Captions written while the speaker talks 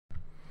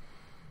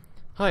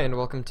Hi and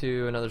welcome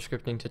to another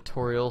scripting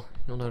tutorial.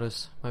 You'll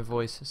notice my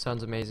voice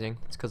sounds amazing.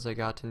 It's because I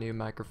got a new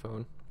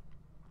microphone.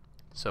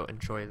 So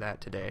enjoy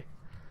that today.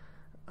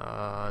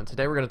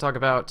 Today we're going to talk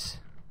about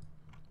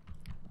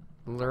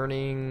we're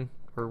going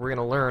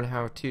to learn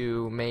how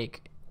to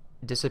make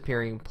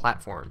disappearing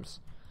platforms.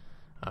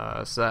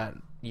 So that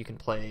you can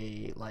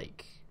play,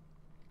 like,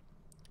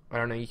 I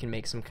don't know, you can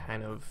make some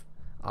kind of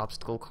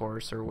obstacle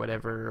course or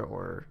whatever,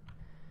 or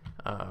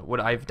what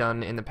I've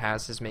done in the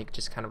past is make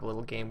just kind of a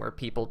little game where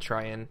people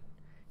try and,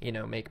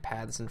 make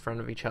paths in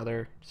front of each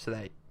other so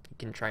that you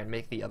can try and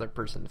make the other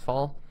person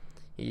fall.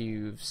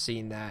 You've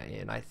seen that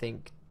in, I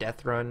think,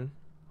 Death Run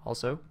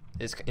also.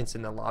 It's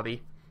in the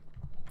lobby.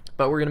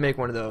 But we're going to make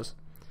one of those.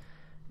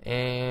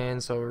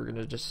 And so we're going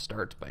to just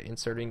start by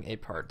inserting a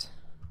part.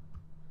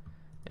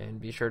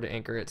 And be sure to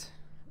anchor it.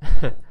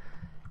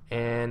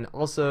 And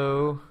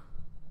also,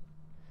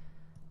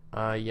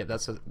 yeah,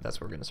 that's what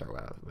we're going to start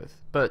out with.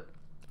 But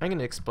I'm going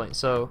to explain.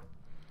 So,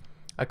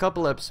 a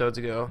couple episodes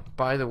ago,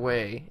 by the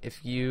way,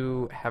 if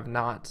you have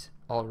not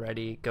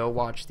already, go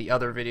watch the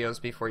other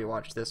videos before you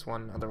watch this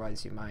one,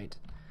 otherwise you might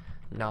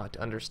not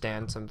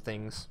understand some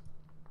things.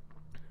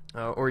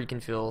 Or you can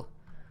feel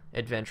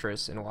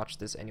adventurous and watch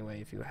this anyway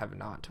if you have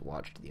not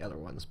watched the other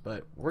ones.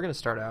 But we're going to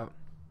start out.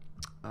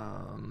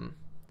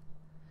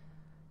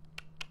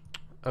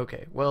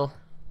 Okay, well,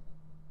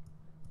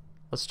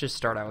 let's just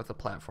start out with a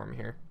platform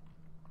here.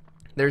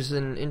 There's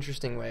an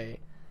interesting way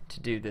to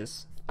do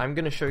this. I'm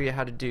going to show you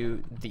how to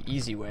do the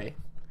easy way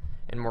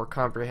and more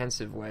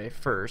comprehensive way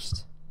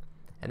first,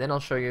 and then I'll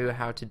show you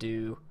how to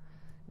do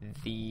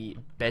the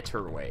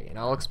better way, and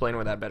I'll explain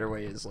what that better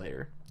way is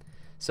later.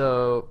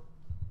 So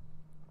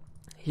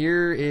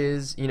here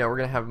is, we're going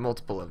to have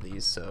multiple of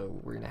these, so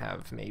we're going to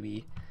have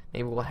maybe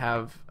we'll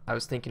have, I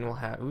was thinking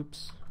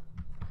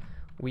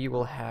we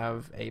will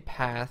have a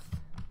path,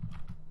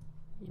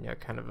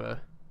 kind of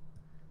a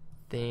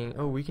thing.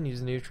 Oh, we can use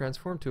the new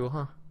transform tool,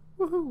 huh?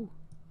 Woohoo!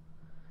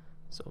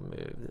 So I'll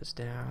move this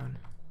down.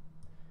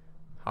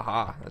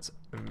 Haha, that's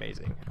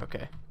amazing.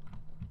 Okay.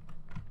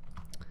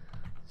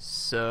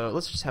 So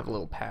let's just have a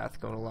little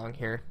path going along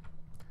here.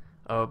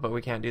 Oh, but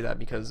we can't do that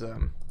because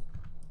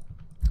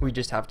we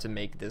just have to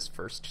make this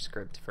first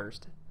script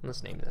first.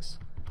 Let's name this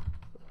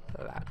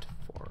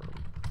platform.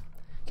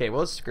 Okay, well,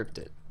 let's script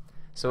it.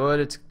 So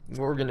what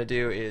we're gonna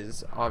do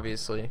is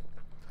obviously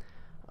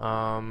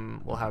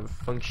we'll have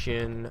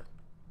function.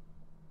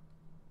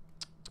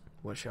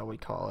 What shall we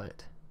call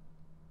it?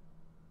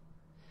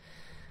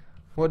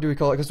 What do we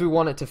call it? Because we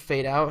want it to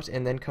fade out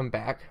and then come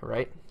back,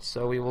 right?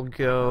 So we will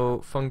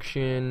go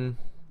function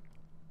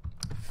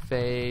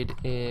fade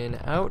in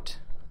out.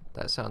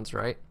 That sounds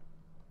right.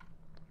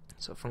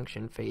 So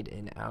function fade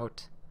in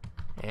out,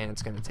 and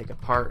it's going to take a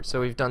part.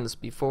 So we've done this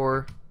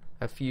before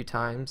a few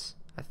times,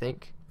 I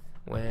think,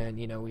 when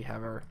we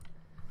have our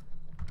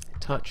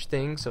touch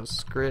thing. So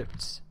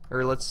script,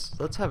 or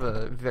let's have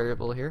a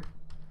variable here.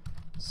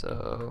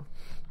 So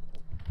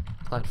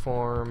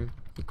platform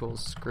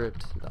equals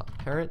script dot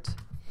parent.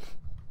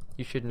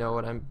 You should know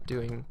what I'm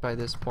doing by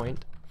this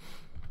point.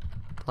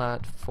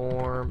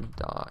 Platform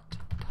dot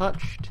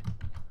touched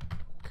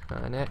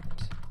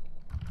connect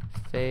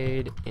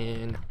fade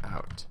in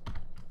out.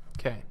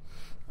 Okay.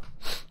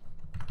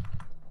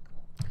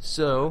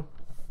 So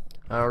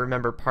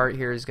remember, part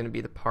here is going to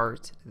be the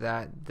part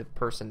that the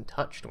person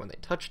touched when they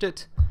touched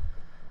it.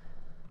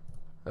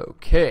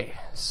 Okay,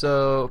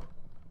 so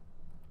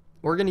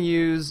we're going to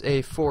use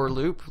a for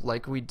loop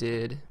like we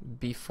did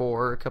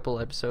before a couple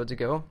episodes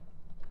ago.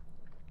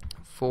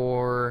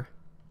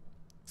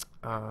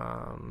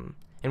 And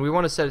we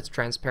want to set its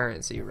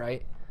transparency,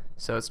 right?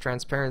 So its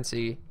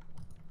transparency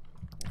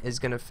is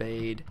going to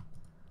fade.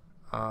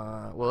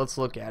 Well, let's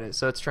look at it.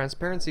 So its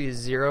transparency is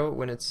 0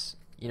 when it's,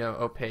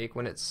 opaque,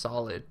 when it's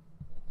solid.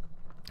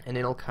 And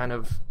it'll kind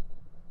of,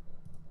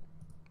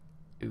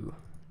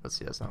 let's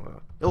see, that's not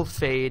what, it'll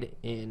fade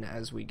in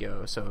as we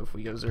go. So if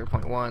we go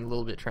 0.1, a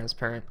little bit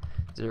transparent,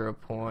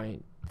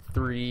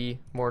 0.3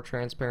 more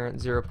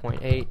transparent,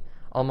 0.8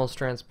 almost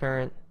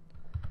transparent,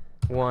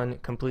 1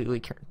 completely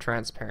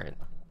transparent.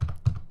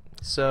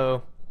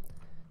 So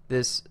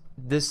this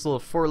little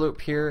for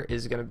loop here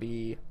is going to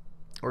be,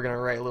 we're going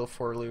to write a little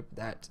for loop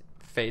that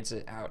fades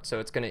it out. So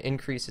it's going to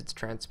increase its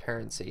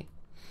transparency.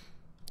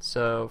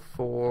 So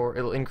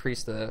it'll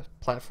increase the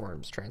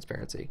platform's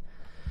transparency.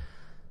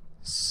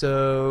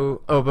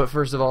 So, but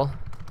first of all,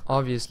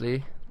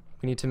 obviously,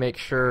 we need to make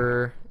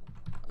sure,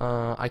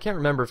 I can't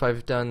remember if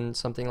I've done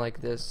something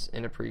like this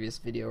in a previous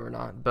video or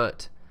not,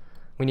 but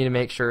we need to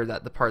make sure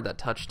that the part that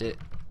touched it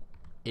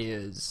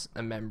is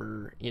a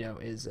member,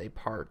 is a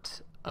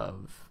part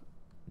of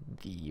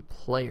the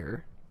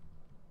player.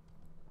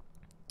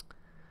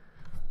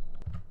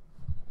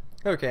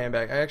 Okay, I'm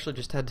back. I actually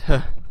just had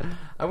to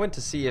I went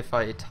to see if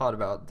I taught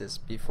about this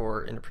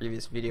before in a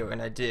previous video,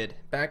 and I did.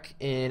 Back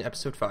in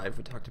episode 5,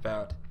 we talked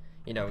about,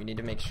 we need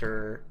to make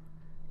sure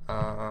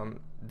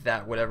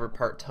that whatever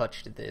part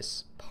touched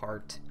this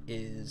part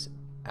is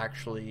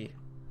actually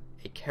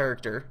a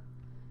character.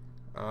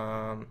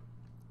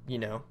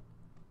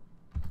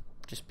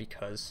 just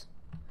because.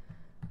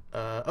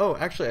 Oh,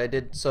 actually I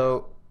did.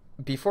 So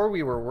before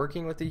we were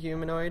working with the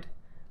humanoid,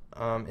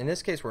 in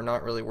this case we're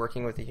not really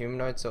working with the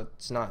humanoid, so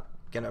it's not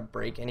gonna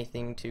break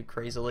anything too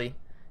crazily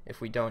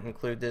if we don't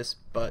include this,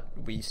 but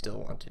we still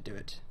want to do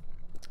it.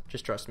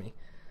 Just trust me.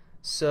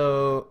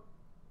 So,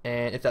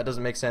 and if that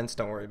doesn't make sense,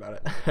 don't worry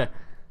about it.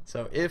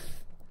 So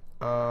if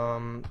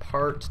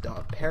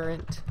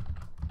part.parent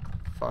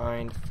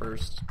find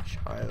first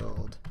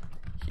child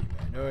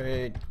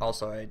humanoid,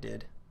 also I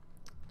did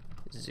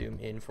zoom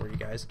in for you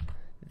guys,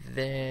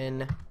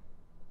 then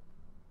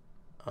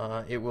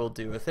it will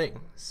do a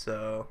thing.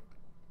 So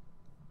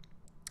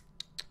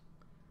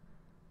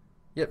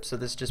yep, so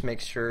this just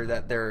makes sure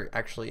that there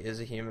actually is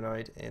a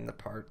humanoid in the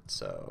part,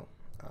 so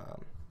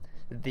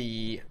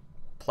the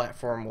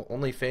platform will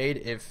only fade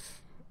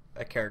if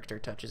a character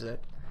touches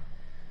it.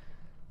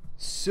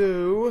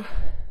 So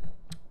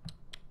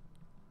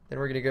then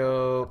we're gonna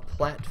go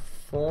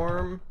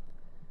platform,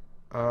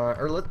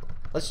 or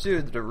let's do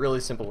it the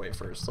really simple way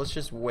first. Let's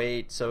just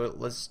wait. So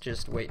let's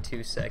just wait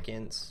 2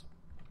 seconds,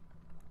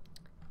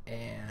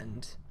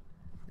 and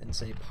then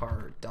say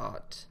part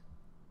dot,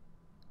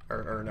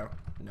 or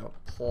no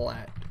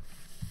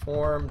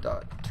platform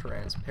dot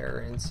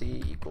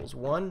transparency equals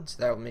 1.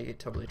 So that will make it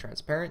totally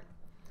transparent.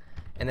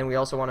 And then we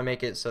also want to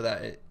make it so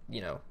that it,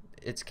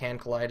 its can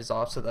collide is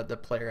off, so that the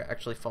player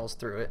actually falls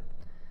through it.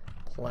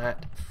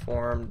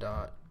 Platform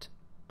dot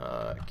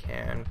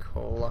can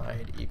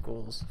collide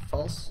equals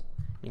false.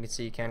 You can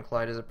see can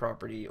collide as a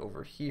property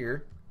over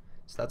here,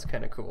 so that's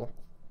kind of cool.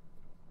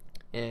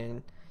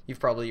 And you've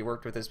probably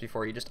worked with this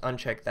before. You just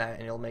uncheck that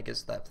and it'll make it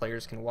so that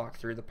players can walk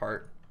through the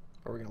part,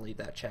 but we're going to leave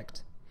that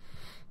checked.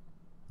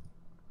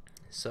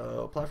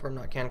 So platform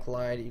dot can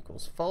collide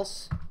equals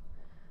false.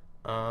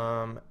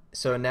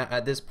 So now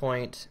at this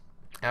point,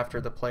 after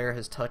the player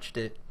has touched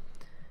it,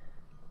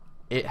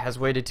 it has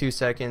waited 2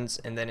 seconds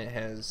and then it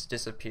has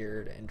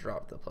disappeared and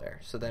dropped the player.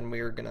 So then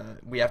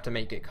we have to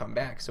make it come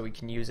back so we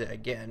can use it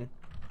again.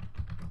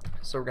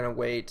 So we're gonna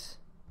wait.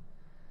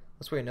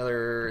 Let's wait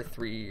another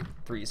three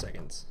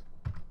seconds,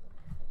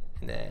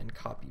 and then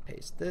copy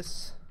paste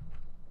this.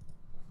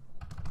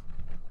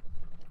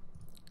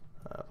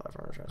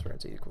 Platform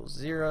transparency equals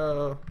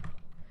 0.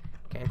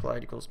 Can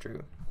collide equals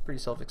true. Pretty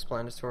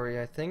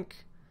self-explanatory, I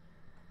think.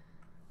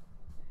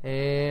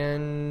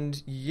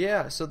 And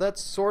yeah, so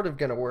that's sort of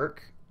gonna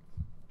work.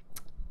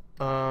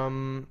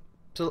 So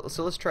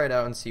let's try it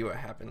out and see what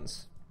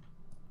happens.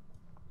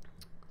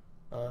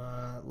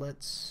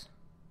 Let's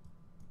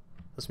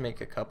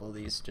make a couple of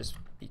these just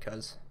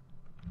because.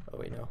 Oh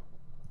wait, no.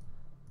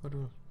 What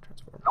do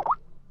transform?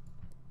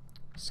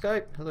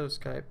 Skype. Hello,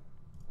 Skype.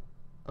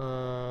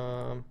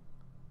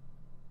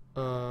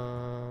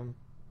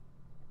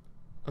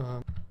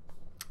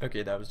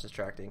 Okay, that was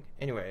distracting.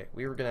 Anyway,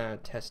 we were gonna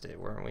test it,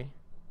 weren't we?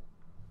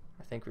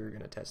 I think we were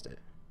gonna test it.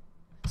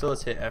 So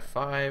let's hit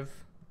F5.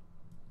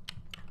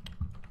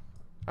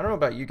 I don't know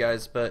about you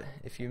guys, but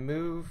if you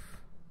move,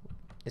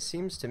 it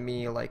seems to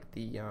me like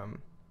the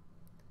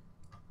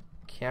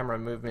camera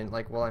movement,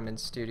 like while I'm in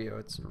studio,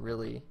 it's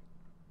really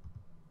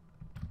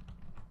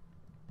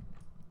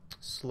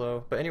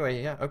slow. But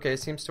anyway, yeah, okay, it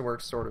seems to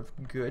work sort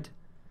of good.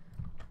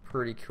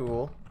 Pretty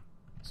cool.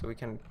 So we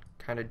can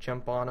kind of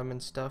jump on them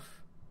and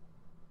stuff.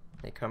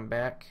 They come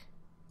back.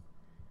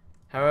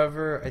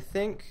 However, I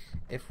think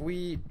if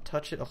we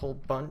touch it a whole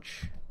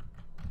bunch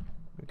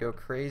and go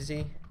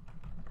crazy,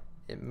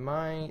 it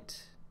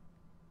might...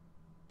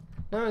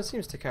 No, it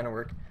seems to kind of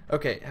work.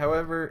 Okay,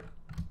 however,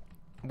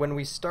 when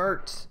we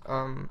start,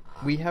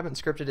 we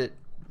haven't scripted it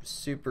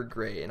super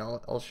great, and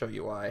I'll show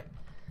you why.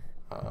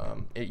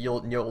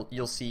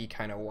 You'll see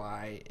kind of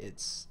why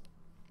it's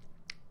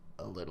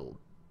a little,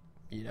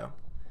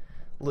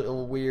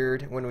 little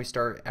weird when we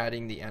start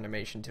adding the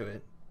animation to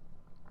it.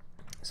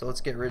 So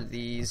let's get rid of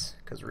these,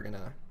 because we're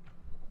gonna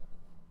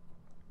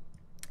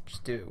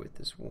just do it with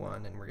this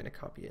one, and we're gonna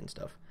copy it and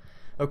stuff.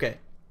 Okay.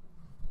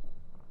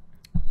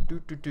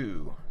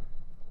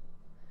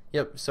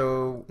 Yep,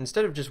 so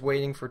instead of just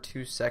waiting for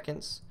 2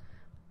 seconds,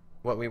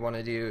 what we want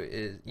to do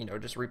is,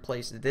 just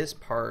replace this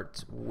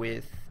part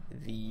with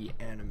the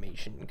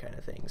animation kind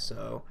of thing.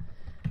 So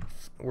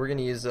we're going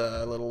to use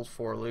a little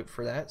for loop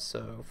for that.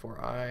 So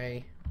for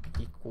I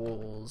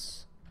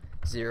equals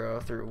 0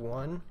 through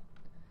 1,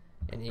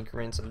 in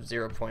increments of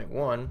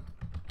 0.1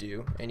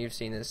 do, and you've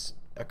seen this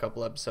a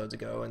couple episodes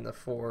ago in the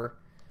for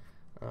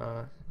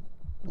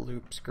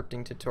loop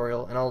scripting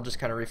tutorial, and I'll just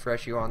kind of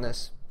refresh you on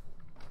this.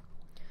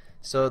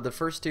 So the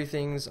first two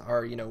things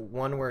are,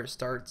 one where it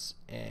starts,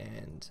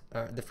 and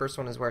the first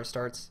one is where it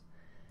starts,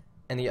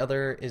 and the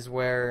other is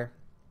where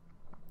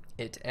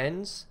it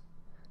ends.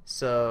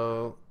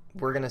 So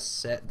we're gonna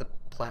set the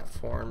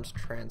platform's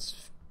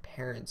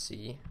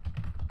transparency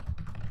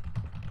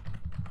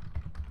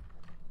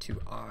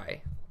to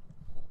I,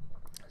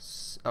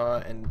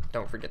 and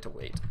don't forget to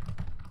wait.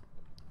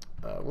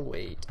 We'll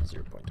wait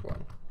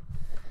 0.1.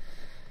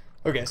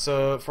 Okay,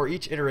 so for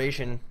each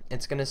iteration,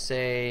 it's gonna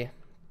say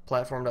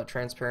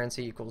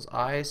platform.transparency equals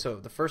I. So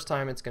the first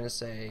time it's going to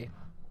say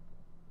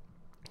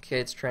Okay,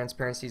 its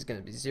transparency is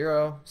going to be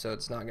 0, so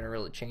it's not going to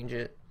really change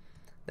it.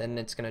 Then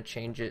it's going to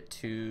change it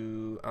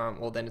to,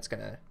 well, then it's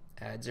going to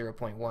add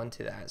 0.1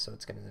 to that, so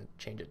it's going to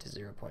change it to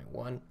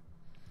 0.1.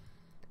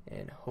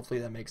 And hopefully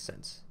that makes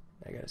sense.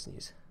 I gotta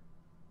sneeze.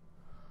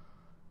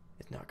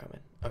 It's not coming.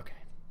 Okay.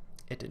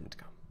 It didn't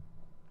come.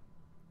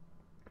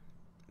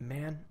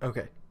 Man.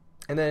 Okay.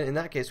 And then in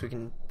that case, we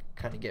can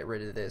kind of get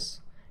rid of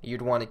this.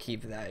 You'd want to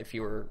keep that if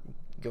you were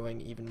going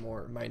even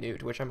more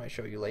minute, which I might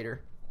show you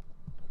later.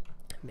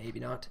 Maybe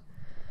not.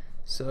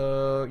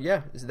 So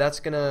yeah, that's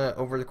gonna,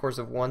 over the course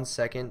of 1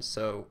 second,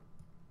 so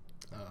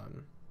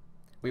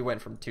we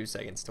went from 2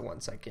 seconds to 1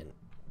 second,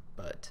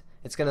 but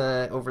it's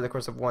gonna, over the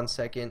course of 1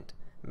 second,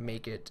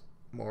 make it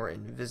more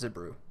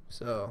invisible.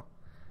 So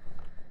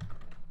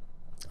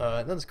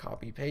let's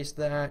copy paste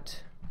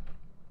that.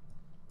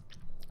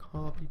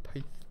 Copy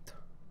paste.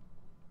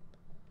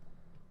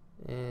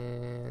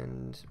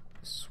 And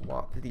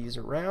swap these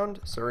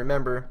around. So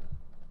remember,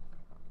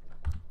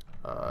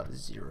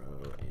 0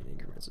 and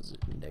increments is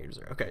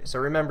 -0. Okay, so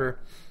remember,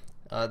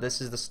 this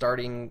is the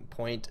starting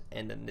point,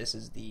 and then this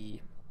is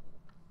the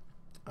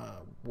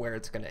where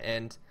it's going to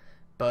end.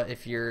 But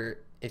if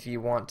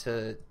you want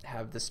to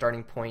have the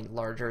starting point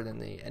larger than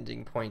the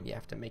ending point, you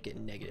have to make it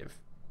negative.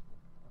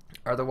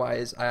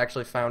 Otherwise, I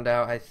actually found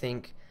out, I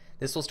think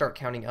this will start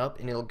counting up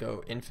and it'll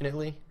go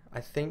infinitely.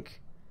 I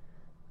think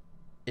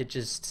it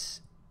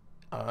just,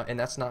 and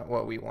that's not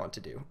what we want to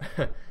do.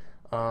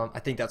 I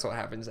think that's what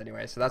happens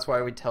anyway. So that's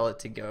why we tell it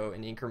to go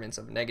in increments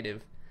of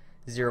negative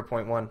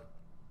 0.1.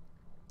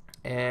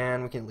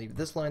 And we can leave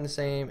this line the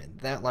same and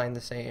that line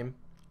the same.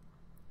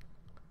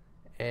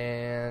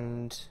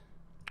 And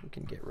we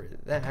can get rid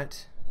of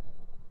that.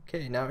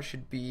 Okay, now it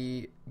should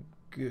be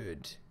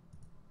good.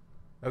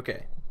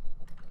 Okay.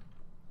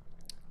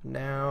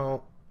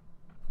 Now,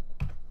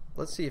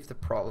 let's see if the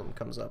problem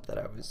comes up that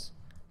I was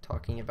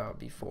talking about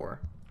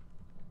before.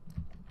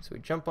 So we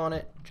jump on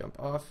it, jump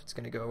off, it's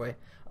going to go away.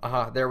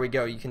 Aha, there we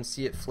go. You can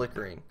see it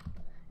flickering.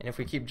 And if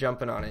we keep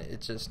jumping on it,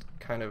 it just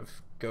kind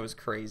of goes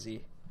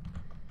crazy.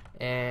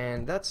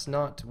 And that's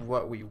not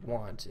what we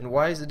want. And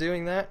why is it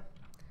doing that?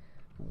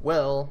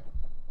 Well,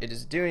 it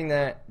is doing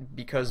that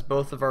because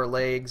both of our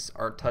legs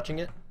are touching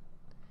it.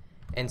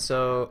 And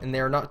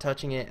they're not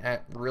touching it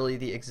at really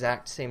the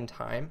exact same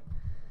time.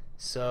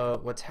 So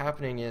what's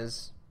happening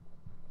is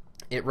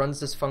it runs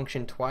this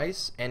function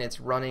twice, and it's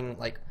running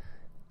like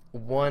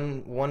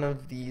one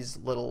of these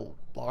little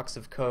blocks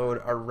of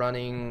code are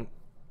running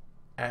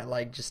at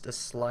like just a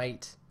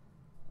slight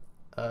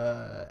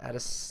I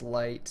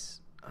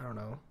don't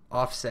know,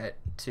 offset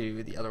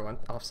to the other one,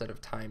 offset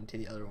of time to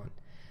the other one.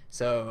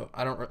 So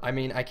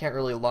I can't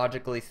really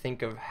logically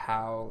think of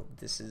how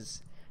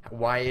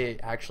why it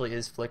actually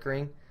is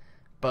flickering,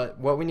 but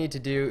what we need to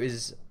do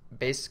is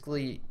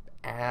basically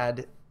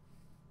add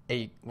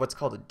what's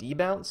called a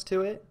debounce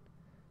to it.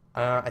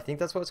 I think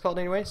that's what it's called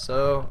anyway,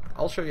 so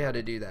I'll show you how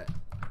to do that,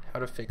 how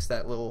to fix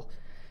that little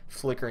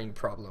flickering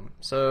problem.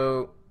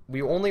 So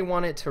we only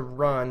want it to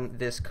run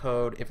this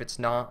code if it's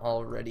not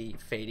already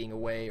fading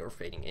away or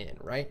fading in,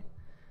 right?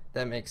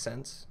 That makes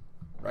sense,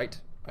 right?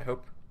 I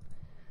hope.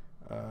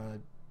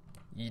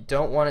 You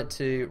don't want it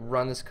to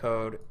run this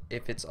code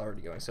if it's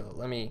already going. So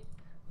let me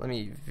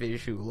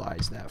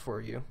visualize that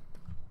for you.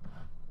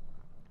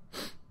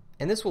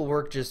 And this will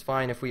work just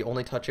fine if we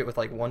only touch it with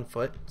like 1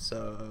 foot.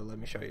 So let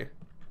me show you.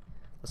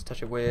 Let's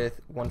touch it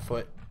with 1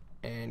 foot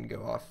and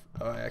go off.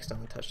 Oh, I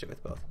accidentally touched it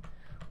with both.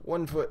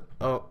 1 foot.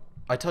 Oh,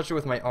 I touched it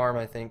with my arm,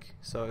 I think.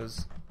 So it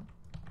was...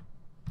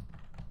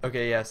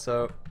 Okay, yeah,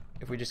 so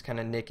if we just kind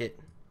of nick it,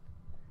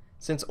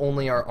 since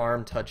only our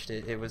arm touched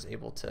it, it was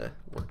able to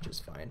work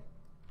just fine.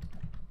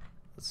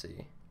 Let's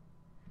see.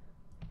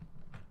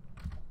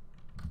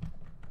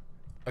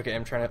 Okay,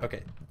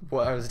 okay,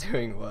 what I was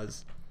doing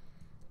was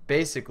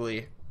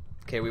basically,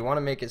 okay, we want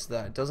to make it so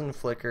that it doesn't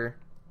flicker.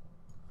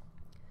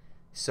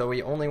 So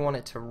we only want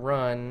it to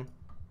run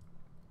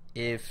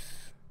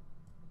if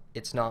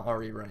it's not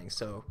already running.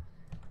 So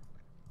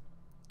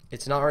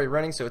it's not already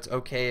running, so it's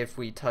okay if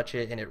we touch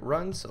it and it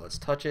runs. So let's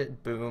touch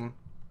it, boom.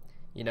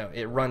 You know,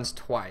 it runs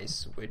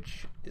twice,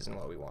 which isn't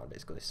what we want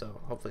basically. So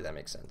hopefully that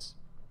makes sense.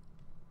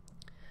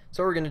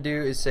 So what we're going to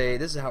do is say,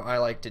 this is how I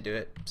like to do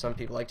it. Some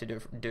people like to do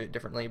it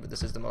differently, but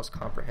this is the most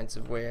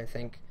comprehensive way, I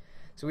think.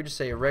 So we just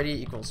say ready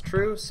equals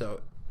true.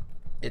 So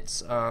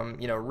it's,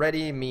 you know,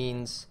 ready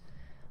means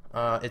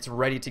it's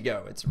ready to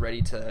go. It's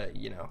ready to,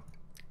 you know,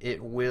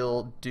 it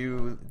will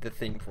do the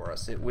thing for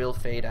us. It will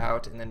fade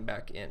out and then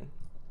back in.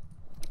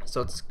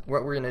 So it's,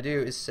 what we're going to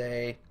do is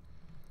say,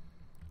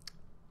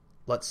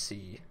 let's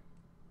see,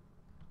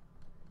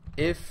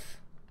 if,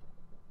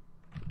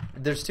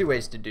 there's two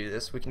ways to do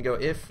this. We can go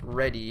if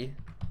ready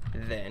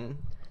then,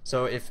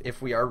 so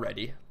if we are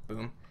ready,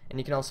 boom, and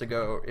you can also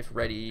go if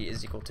ready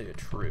is equal to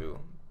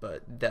true,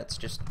 but that's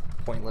just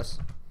pointless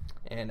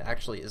and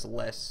actually is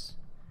less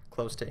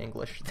close to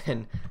English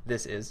than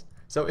this is.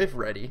 So if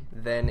ready,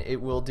 then it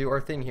will do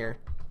our thing here,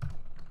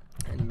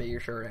 and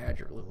make sure to add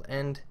your little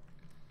end.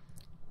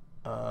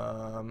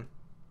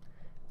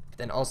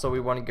 Then also we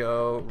want to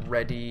go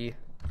ready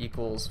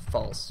equals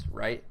false,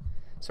 right?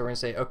 So we're going to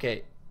say,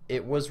 okay,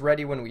 it was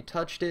ready when we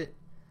touched it,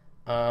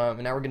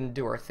 and now we're going to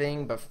do our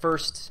thing, but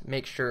first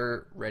make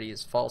sure ready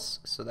is false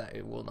so that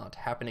it will not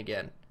happen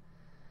again.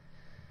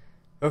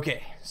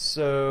 Okay,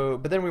 so,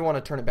 but then we want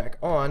to turn it back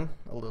on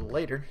a little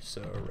later,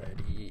 so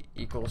ready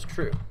equals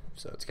true.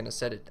 So it's going to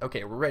set it,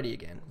 okay, we're ready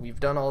again. We've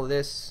done all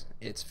this,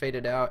 it's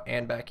faded out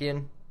and back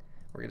in.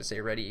 We're going to say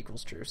ready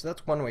equals true. So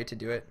that's one way to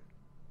do it.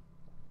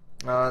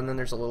 And then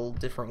there's a little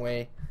different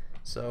way.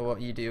 So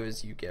what you do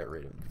is you get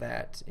rid of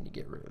that, and you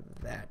get rid of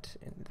that,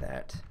 and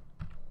that.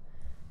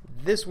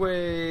 This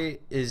way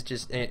is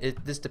just,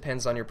 this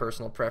depends on your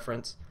personal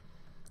preference.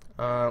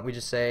 We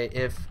just say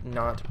if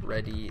not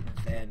ready,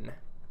 then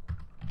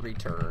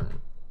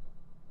return.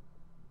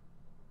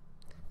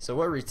 So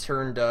what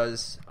return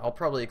does, I'll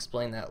probably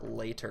explain that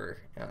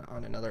later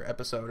on another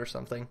episode or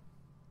something.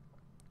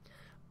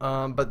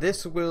 But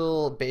this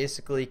will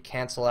basically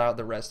cancel out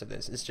the rest of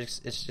this. It's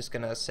just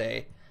gonna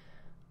say,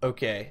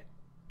 okay,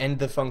 end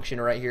the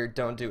function right here.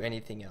 Don't do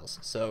anything else.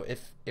 So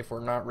if we're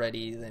not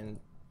ready, then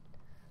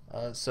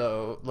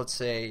so let's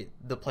say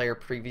the player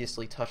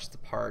previously touched the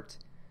part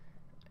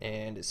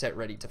and it set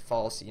ready to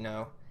false, you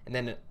know, and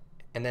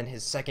then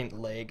his second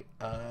leg,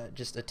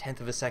 just a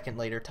tenth of a second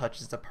later,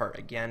 touches the part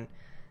again,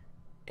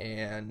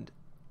 and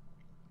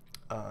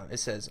it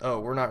says,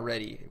 oh, we're not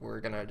ready. We're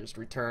gonna just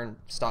return,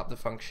 stop the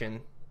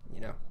function. You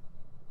know,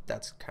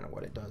 that's kind of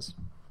what it does.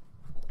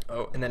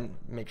 Oh, and then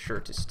make sure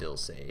to still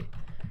say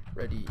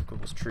ready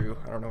equals true.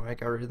 I don't know how I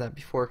got rid of that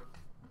before.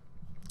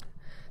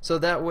 So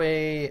that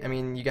way, I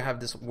mean, you have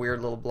this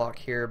weird little block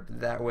here,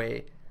 but that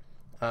way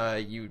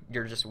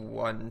you're just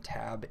one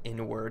tab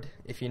inward,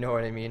 if you know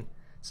what I mean.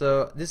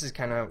 So this is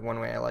kind of one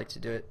way I like to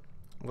do it.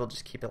 We'll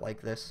just keep it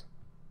like this.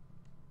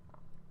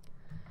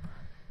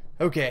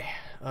 Okay,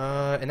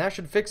 and that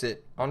should fix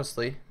it,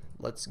 honestly.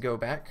 Let's go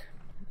back.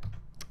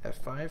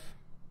 F5.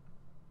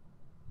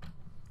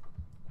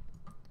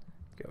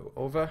 Go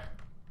over,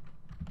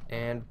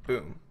 and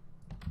boom.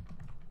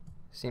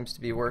 Seems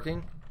to be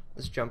working.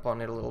 Let's jump on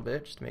it a little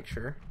bit just to make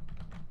sure.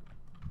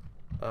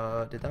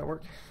 Did that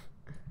work?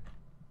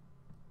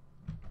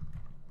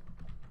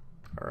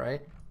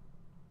 Alright.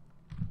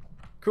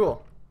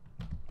 Cool.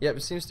 Yep,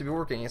 it seems to be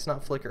working. It's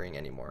not flickering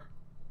anymore.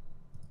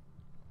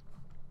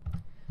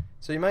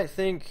 So you might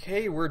think,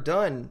 hey, we're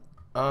done.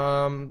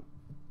 But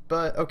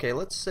okay,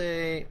 let's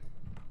say,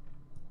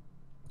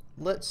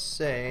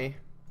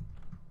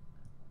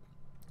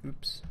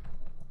 oops.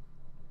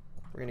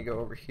 We're gonna go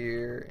over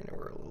here, and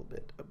we're a little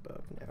bit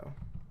above now.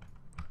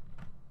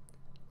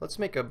 Let's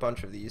make a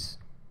bunch of these.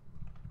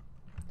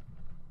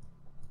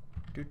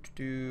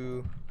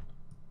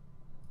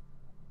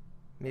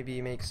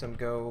 Maybe make some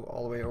go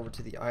all the way over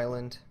to the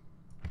island.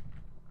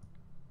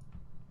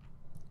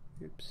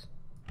 Oops.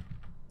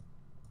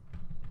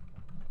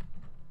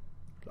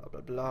 Blah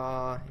blah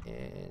blah,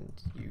 and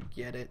you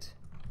get it.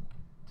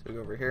 So we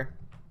go over here.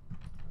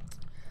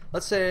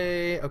 Let's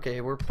say,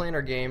 okay, we're playing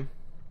our game.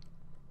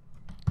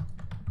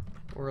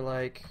 We're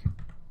like,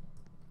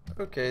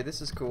 okay, this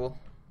is cool.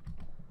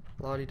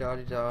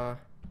 La-di-da-di-da.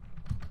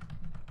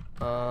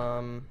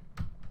 But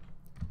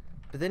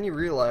then you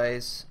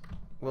realize,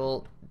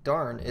 well,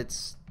 darn,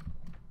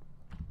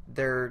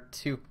 they're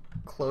too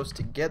close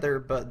together,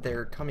 but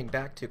they're coming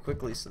back too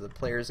quickly, so the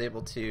player is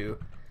able to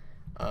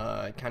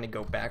kind of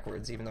go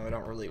backwards, even though I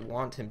don't really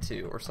want him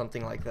to, or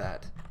something like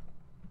that.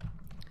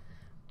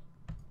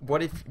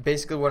 What if,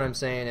 basically what I'm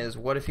saying is,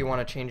 what if you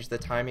want to change the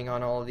timing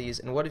on all of these,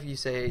 and what if you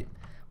say,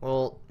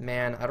 well,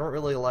 man, I don't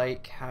really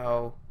like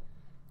how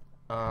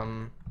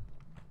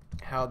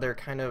they're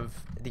kind of,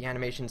 the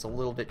animation's a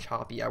little bit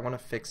choppy, I want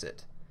to fix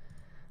it.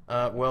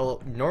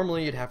 Well,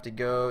 normally you'd have to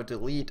go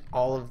delete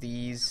all of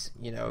these,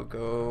 you know,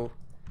 go,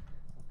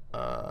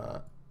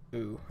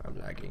 ooh, I'm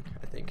lagging,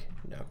 I think.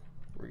 No,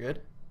 we're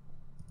good?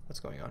 What's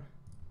going on?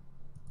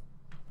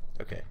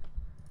 Okay.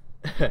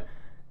 That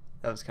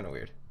was kind of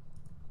weird.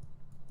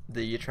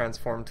 The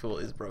transform tool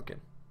is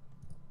broken.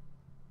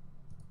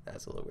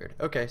 That's a little weird.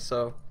 Okay,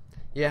 so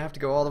you have to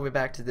go all the way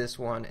back to this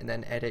one and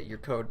then edit your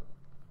code.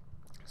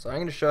 So I'm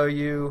going to show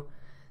you,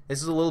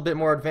 this is a little bit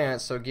more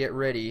advanced, so get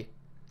ready.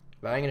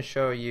 But I'm going to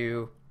show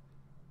you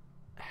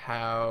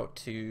how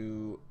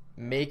to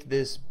make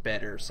this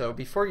better. So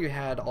before you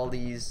had all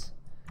these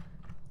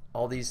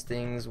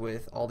things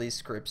with all these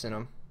scripts in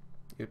them.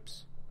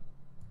 Oops.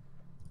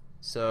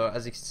 So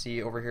as you can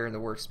see over here in the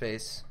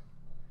workspace,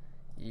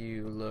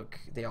 you look,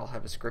 they all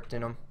have a script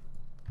in them.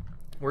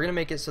 We're going to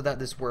make it so that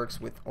this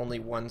works with only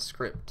one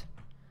script.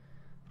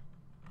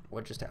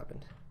 What just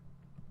happened?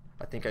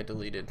 I think I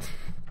deleted.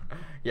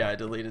 Yeah, I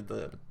deleted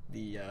the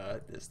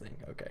this thing.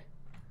 Okay.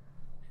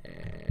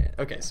 And,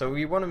 okay, so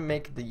we want to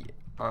make the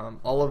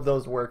all of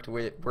those work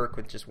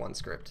with just one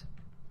script.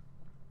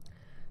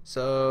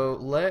 So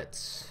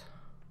let's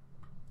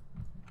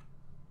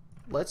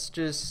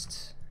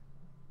just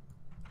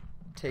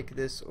take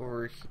this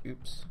over.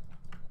 Oops.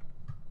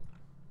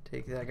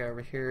 Take that guy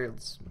over here.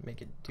 Let's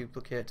make a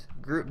duplicate.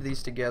 Group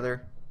these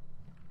together,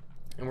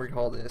 and we're gonna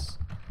call this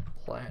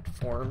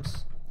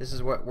platforms. This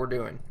is what we're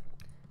doing.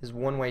 is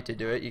one way to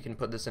do it. You can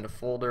put this in a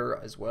folder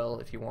as well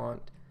if you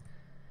want,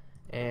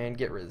 and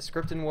get rid of the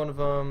script in one of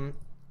them,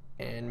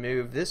 and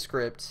move this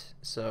script.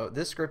 So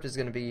this script is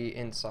going to be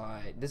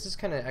inside. This is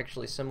kind of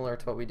actually similar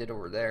to what we did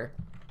over there.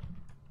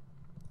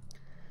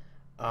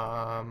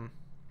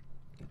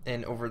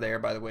 And over there,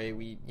 by the way,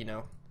 we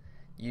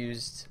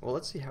used, well,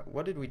 let's see,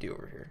 what did we do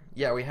over here?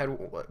 Yeah,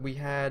 we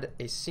had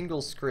a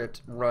single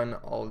script run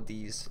all of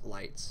these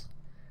lights.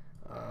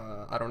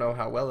 I don't know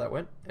how well that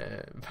went,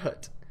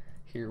 but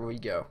here we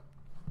go.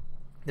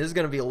 This is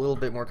going to be a little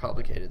bit more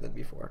complicated than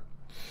before,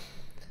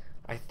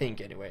 I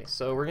think, anyway.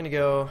 So we're going to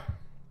go,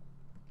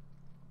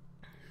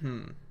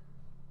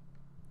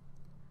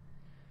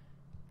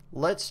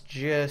 let's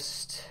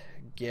just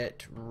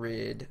get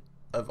rid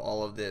of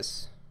all of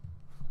this.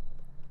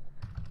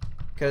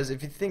 Because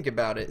if you think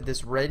about it,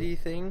 this ready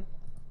thing,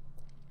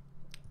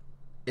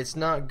 it's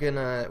not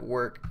gonna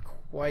work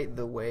quite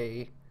the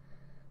way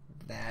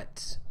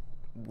that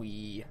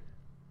we,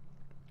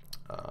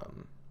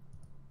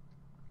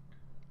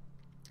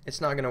 it's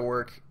not gonna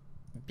work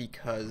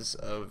because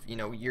of,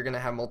 you're gonna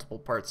have multiple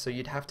parts, so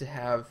you'd have to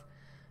have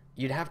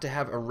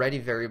a ready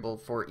variable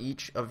for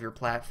each of your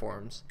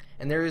platforms.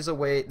 And there's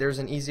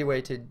an easy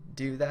way to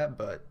do that,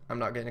 but I'm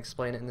not gonna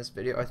explain it in this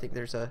video. I think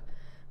there's a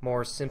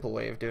more simple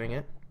way of doing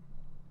it.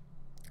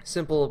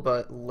 Simple,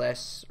 but a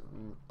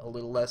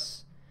little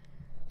less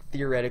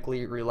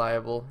theoretically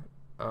reliable,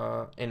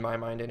 in my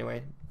mind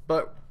anyway.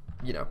 But,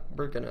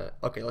 we're gonna,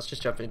 okay, let's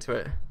just jump into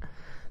it.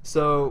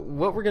 So,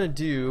 what we're gonna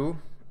do,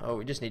 oh,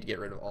 we just need to get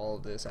rid of all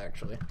of this,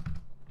 actually.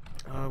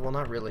 Well,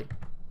 not really.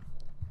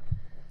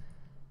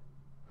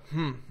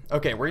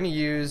 Okay, we're gonna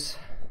use,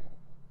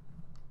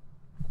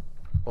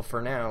 well,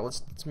 for now,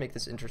 let's make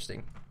this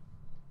interesting.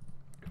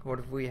 What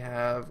if we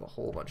have a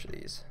whole bunch of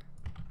these?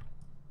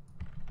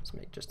 Let's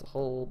make just a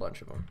whole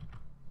bunch of them.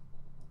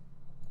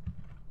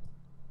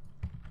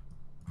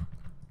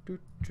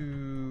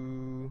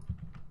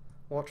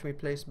 Watch me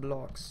place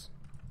blocks.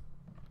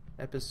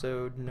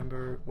 Episode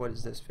number, what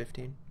is this,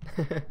 15?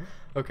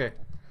 Okay.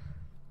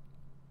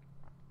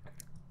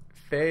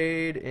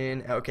 Fade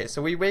in. Okay,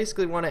 so we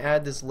basically want to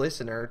add this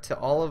listener to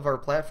all of our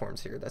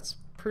platforms here. That's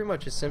pretty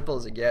much as simple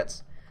as it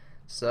gets.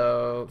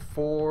 So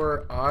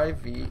for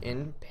IV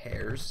in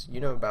pairs,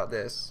 you know about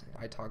this.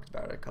 I talked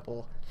about it a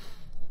couple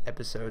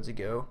episodes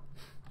ago.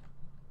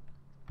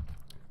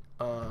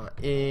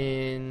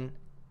 In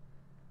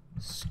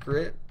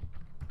script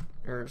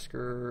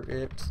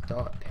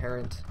dot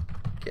parent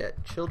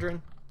get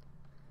children,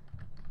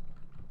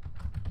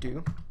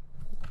 do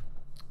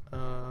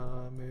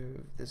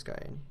move this guy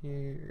in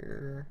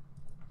here.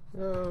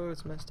 Oh,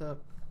 it's messed up.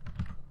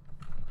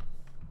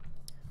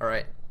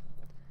 Alright,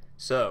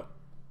 so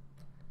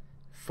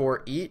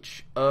for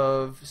each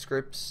of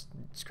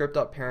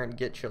script.parent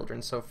get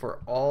children, so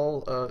for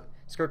all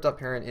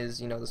script.parent is,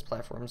 this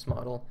platforms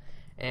model,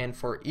 and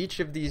for each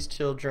of these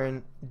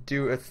children,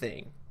 do a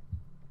thing.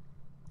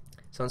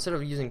 So instead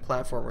of using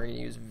platform, we're going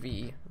to use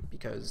V,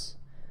 because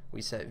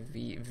we said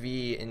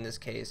V in this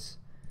case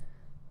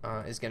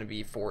is going to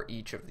be for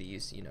each of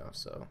these,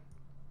 so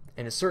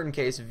in a certain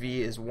case,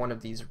 V is one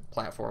of these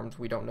platforms.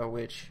 We don't know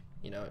which,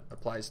 it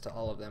applies to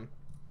all of them.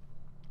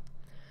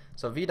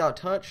 So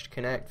v.touched,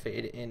 connect,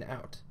 fade in,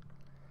 out.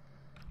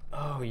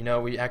 Oh,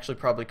 we actually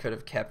probably could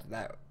have kept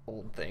that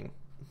old thing.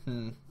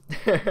 Oh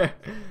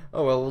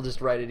well, we'll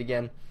just write it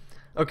again.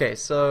 Okay,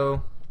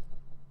 so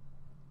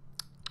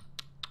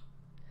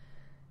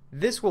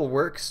this will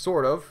work,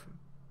 sort of,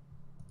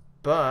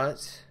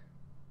 but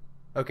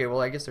okay,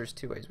 well, I guess there's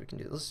two ways we can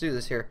do this. Let's do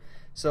this here.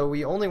 So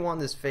we only want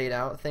this fade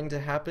out thing to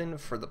happen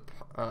for the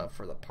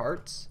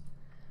parts,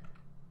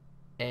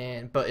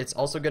 but it's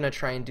also going to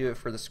try and do it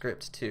for the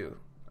script too.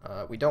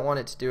 We don't want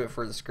it to do it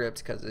for the script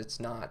because it's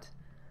not,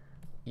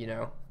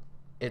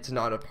 it's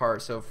not a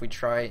part. So if we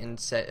try and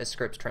set a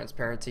script's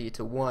transparency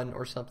to 1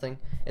 or something,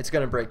 it's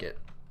going to break it.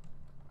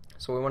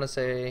 So we want to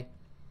say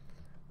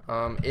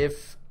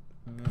if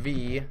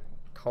v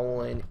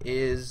colon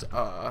is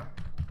a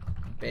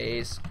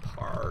base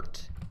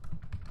part,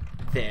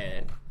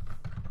 then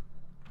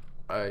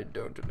I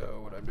don't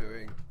know what I'm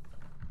doing.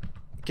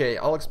 Okay,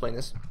 I'll explain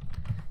this.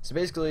 So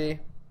basically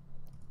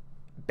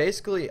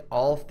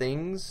all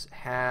things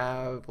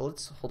have, well,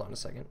 let's hold on a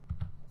second.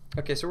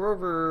 Okay, so we're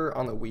over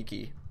on the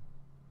wiki.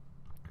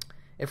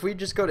 If we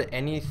just go to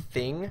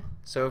anything,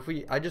 so if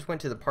I just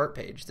went to the part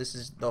page, this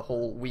is the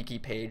whole wiki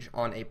page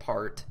on a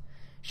part.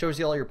 Shows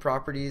you all your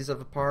properties of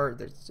a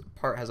part.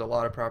 Part has a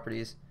lot of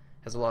properties,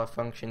 has a lot of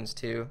functions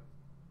too.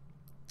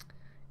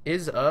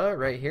 Is a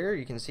right here,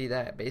 you can see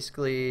that.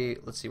 Basically,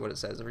 let's see what it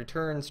says. It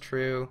returns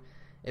true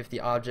if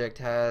the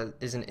object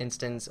is an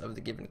instance of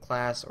the given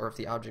class, or if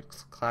the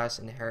object's class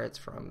inherits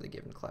from the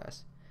given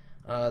class.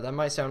 That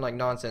might sound like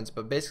nonsense,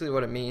 but basically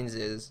what it means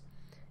is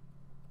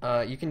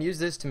you can use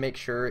this to make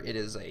sure it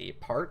is a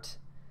part.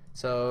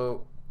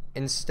 So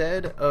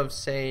instead of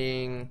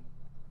saying,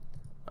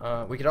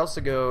 we could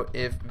also go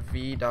if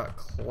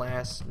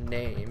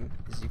v.className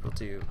is equal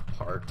to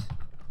part,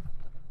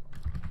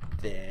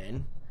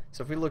 then,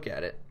 so if we look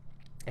at it,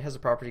 it has a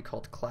property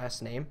called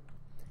class name,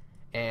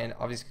 and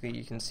obviously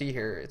you can see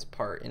here it's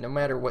part, and no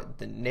matter what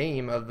the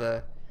name of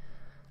a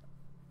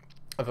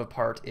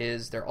part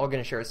is, they're all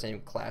going to share the same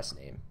class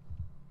name.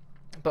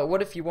 But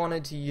what if you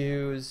wanted to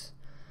use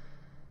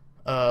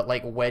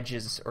like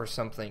wedges or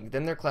something?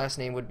 Then their class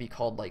name would be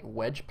called like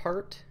wedge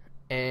part,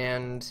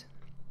 and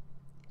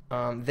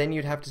then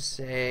you'd have to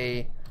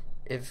say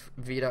if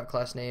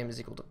v.className is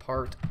equal to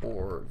part,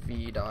 or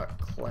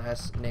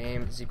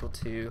v.className is equal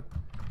to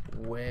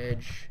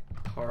wedge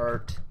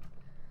part.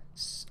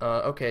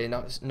 Okay,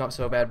 not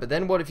so bad. But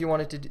then what if you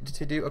wanted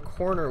to do a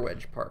corner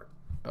wedge part?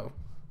 Oh,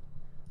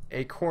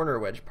 a corner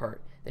wedge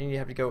part. Then you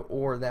have to go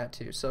or that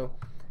too. So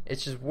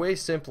it's just way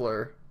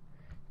simpler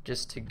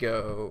just to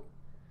go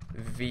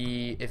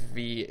v if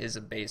v is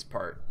a base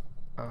part.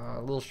 A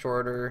little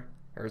shorter,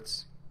 or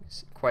it's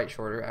quite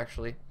shorter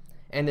actually.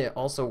 And it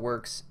also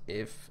works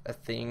if a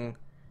thing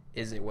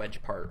is a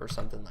wedge part or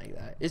something like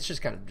that. It's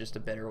just kind of just a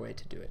better way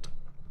to do it.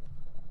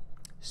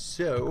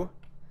 So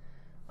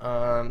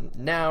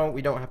now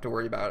we don't have to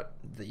worry about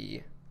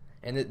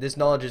and this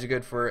knowledge is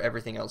good for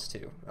everything else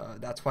too.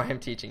 That's why I'm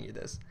teaching you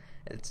this.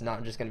 It's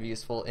not just going to be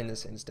useful in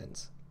this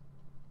instance.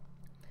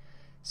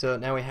 So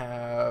now we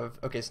have,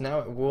 okay, so now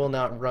it will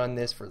not run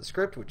this for the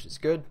script, which is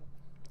good.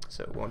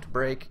 So it won't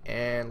break,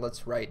 and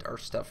let's write our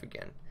stuff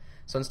again.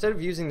 So instead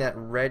of using that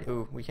red,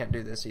 ooh, we can't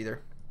do this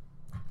either.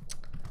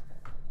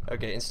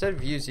 Okay, instead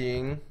of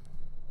using,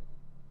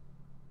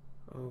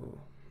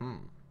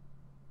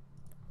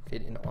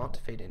 fade in out,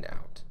 fade in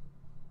out.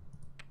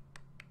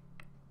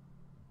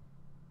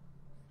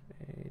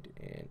 Fade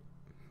in,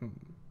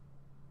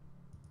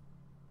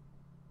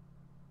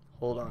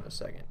 Hold on a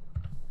second.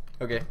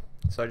 Okay,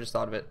 so I just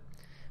thought of it.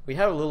 We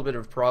have a little bit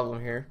of a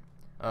problem here,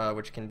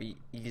 which can be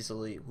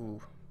easily,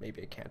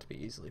 maybe it can't be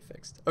easily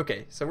fixed.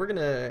 Okay, so we're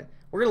gonna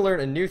learn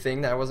a new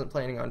thing that I wasn't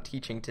planning on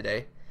teaching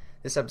today.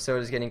 This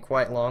episode is getting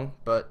quite long,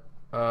 but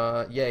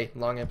yay,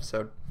 long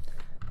episode.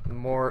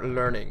 More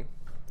learning.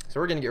 So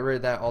we're gonna get rid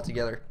of that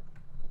altogether.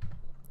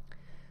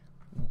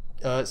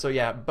 So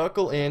yeah,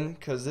 buckle in,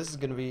 because this is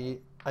gonna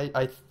be,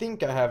 I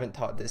think I haven't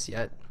taught this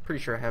yet.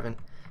 Pretty sure I haven't.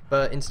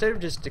 But instead of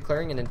just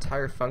declaring an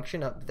entire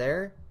function up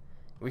there,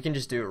 we can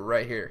just do it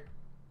right here.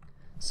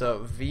 So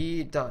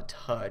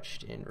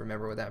v.touched, and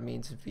remember what that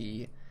means,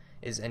 v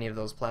is any of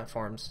those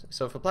platforms.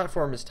 So if a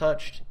platform is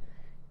touched,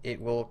 it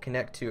will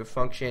connect to a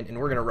function, and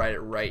we're going to write it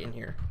right in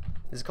here.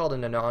 This is called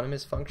an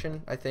anonymous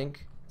function, I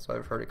think. That's what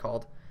I've heard it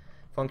called.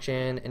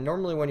 Function, and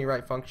normally when you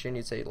write function,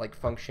 you'd say like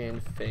function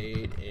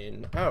fade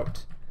in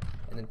out,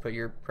 and then put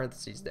your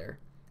parentheses there.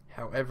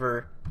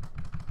 However,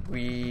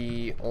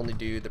 we only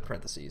do the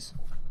parentheses.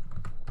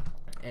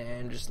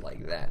 And just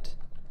like that.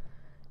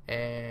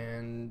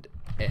 And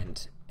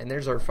end. And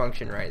there's our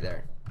function right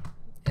there.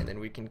 And then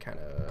we can kind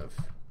of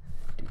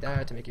do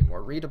that to make it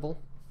more readable.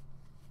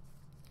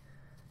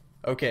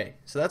 Okay,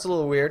 so that's a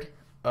little weird.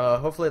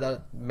 Hopefully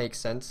that makes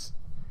sense.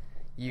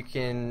 You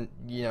can,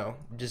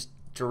 just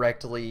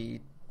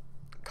directly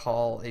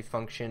call a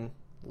function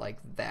like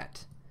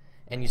that.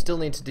 And you still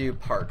need to do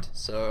part.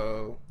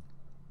 So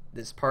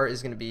this part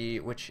is going to be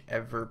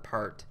whichever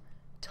part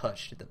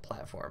touched the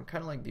platform,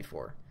 kind of like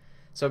before.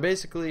 So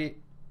basically,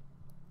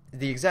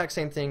 the exact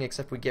same thing,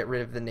 except we get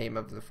rid of the name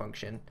of the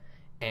function,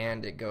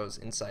 and it goes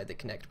inside the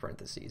connect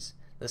parentheses.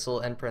 This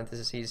little end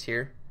parentheses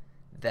here,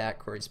 that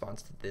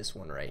corresponds to this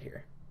one right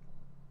here.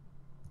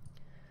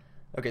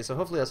 Okay, so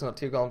hopefully that's not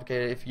too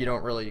complicated. If you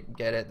don't really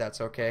get it,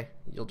 that's okay.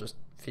 You'll just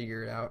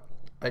figure it out.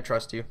 I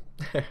trust you.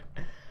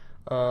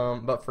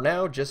 But for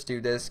now, just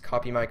do this.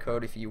 Copy my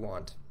code if you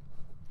want.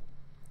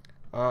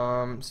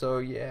 So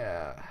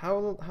yeah,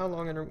 how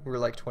long are we're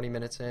like 20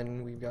 minutes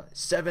in? We've got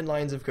 7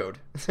 lines of code.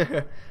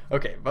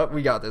 Okay, but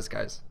we got this,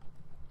 guys.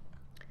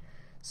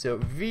 So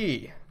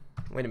v,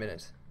 wait a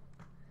minute.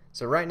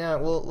 So right now,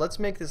 well, let's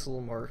make this a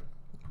little more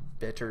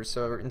better.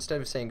 So instead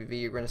of saying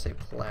v, we're going to say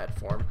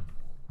platform.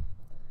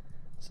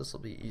 So this will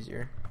be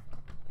easier.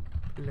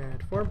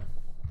 Platform.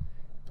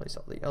 Place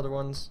all the other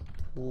ones.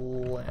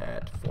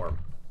 Platform.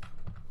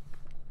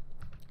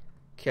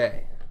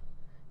 Okay.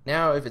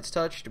 Now, if it's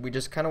touched, we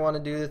just kind of want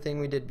to do the thing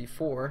we did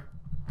before.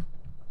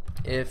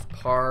 If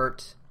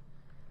part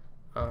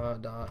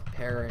dot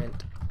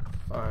parent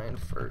find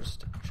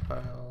first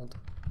child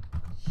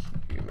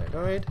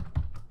humanoid,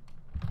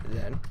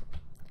 then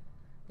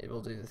it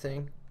will do the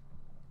thing.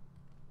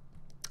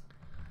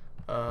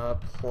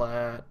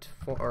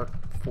 Platform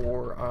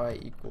for I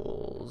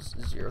equals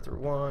 0 through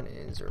 1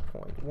 and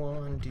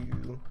 0.1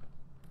 do.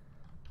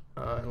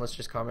 And let's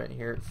just comment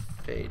here,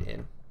 fade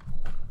in.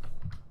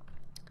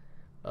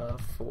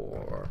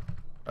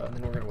 And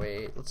then we're going to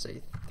wait, let's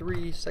say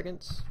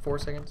 4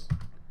 seconds,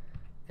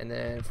 and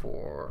then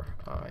for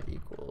I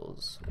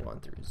equals 1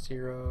 through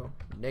 0,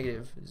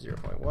 negative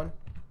 0.1.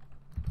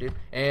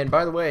 And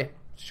by the way,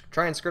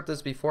 try and script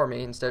this before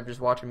me instead of just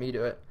watching me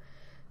do it.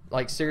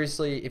 Like,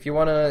 seriously, if you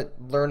want to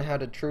learn how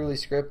to truly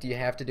script, you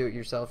have to do it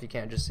yourself. You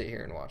can't just sit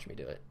here and watch me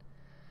do it.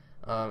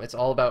 It's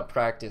all about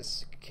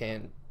practice.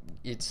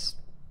 It's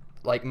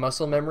like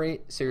muscle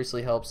memory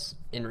seriously helps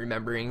in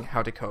remembering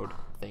how to code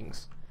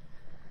things.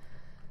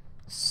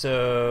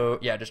 So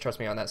yeah, just trust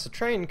me on that. So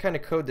try and kind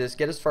of code this,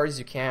 get as far as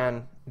you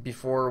can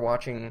before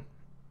watching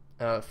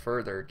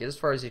further. Get as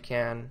far as you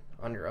can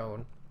on your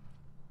own,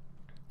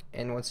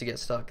 and once you get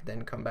stuck,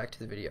 then come back to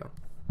the video.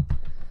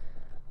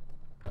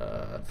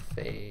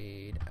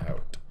 Fade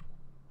out.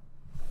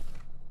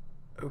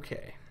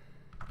 Okay,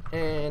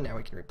 and now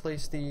we can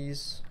replace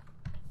these.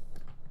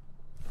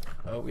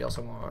 Oh, we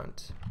also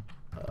want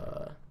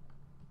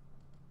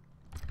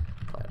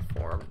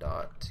platform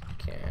dot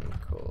can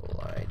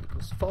collide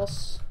equals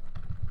false.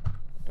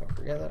 Don't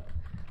forget that.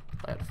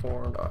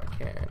 Platform dot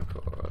can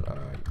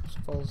collide equals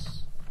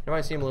false. It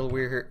might seem a little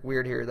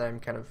weird here that I'm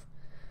kind of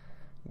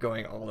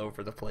going all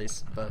over the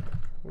place, but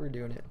we're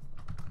doing it.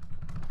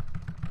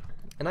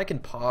 And I can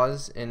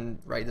pause and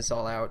write this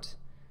all out,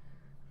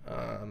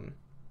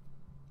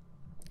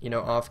 you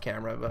know, off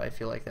camera, but I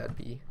feel like that'd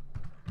be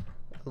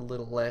a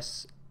little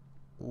less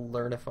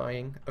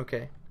learnifying.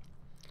 Okay.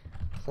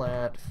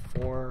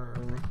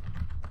 Platform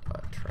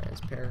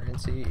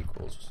transparency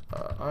equals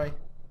I.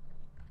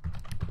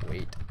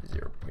 Weight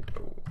 0.0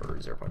 or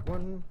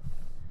 0.1.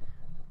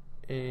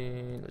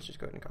 And let's just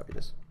go ahead and copy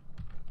this.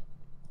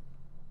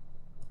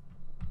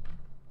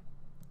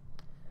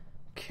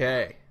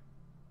 Okay.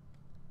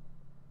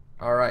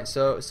 Alright,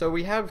 so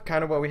we have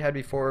kind of what we had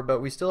before, but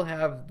we still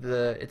have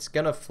the, it's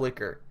gonna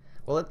flicker.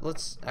 Well,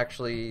 let's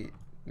actually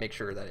make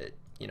sure that it,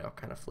 you know,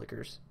 kind of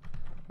flickers.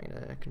 I'm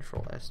gonna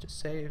Control S to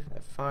save,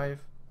 F5.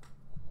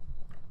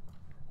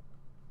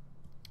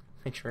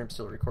 Make sure I'm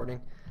still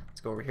recording.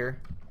 Let's go over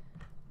here.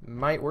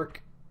 Might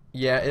work.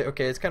 Yeah,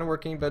 okay, it's kind of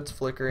working, but it's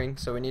flickering,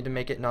 so we need to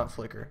make it not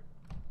flicker.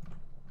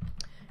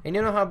 And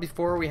you know how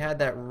before we had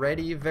that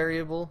ready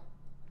variable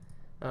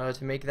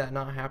to make that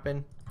not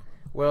happen?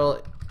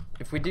 Well,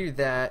 if we do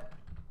that,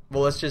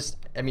 well, let's just,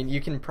 I mean,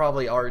 you can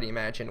probably already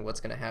imagine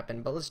what's going to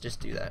happen, but let's just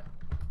do that.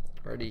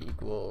 Ready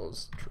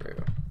equals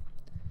true.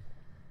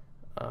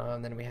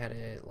 And then we had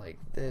it like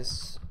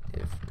this.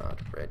 If not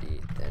ready,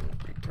 then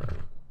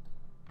return.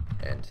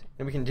 And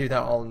we can do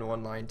that all in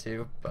one line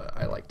too, but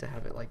I like to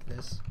have it like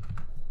this.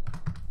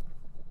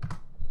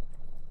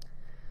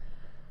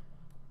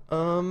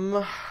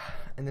 And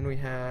then we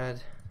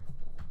had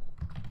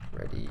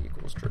ready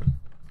equals true.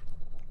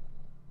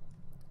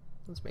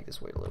 Let's make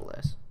this weight a little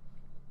less.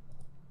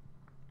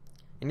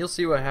 And you'll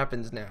see what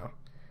happens now.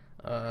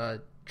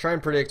 Try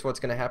and predict what's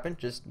going to happen.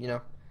 Just, you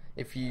know,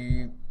 if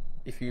you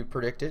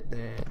predict it,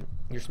 then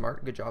you're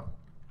smart. Good job.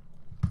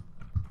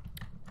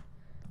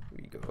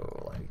 We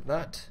go like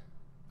that.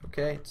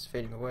 Okay, it's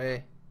fading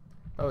away.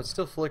 Oh, it's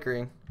still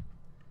flickering.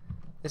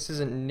 This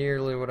isn't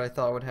nearly what I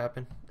thought would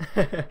happen.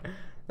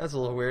 That's a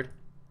little weird.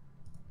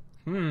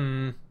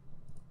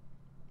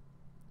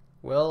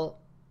 Well,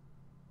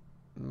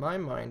 my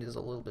mind is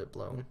a little bit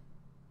blown.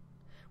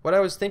 What I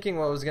was thinking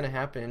what was going to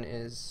happen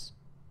is...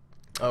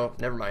 Oh,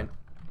 never mind.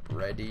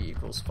 Ready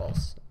equals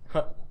false.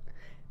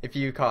 If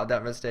you caught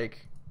that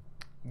mistake,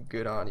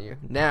 good on you.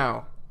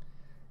 Now,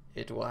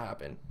 it will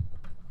happen.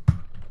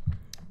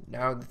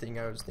 Now the thing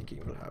I was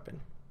thinking will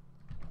happen.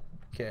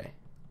 Okay.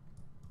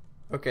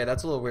 Okay,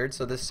 that's a little weird.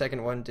 So this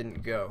second one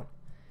didn't go.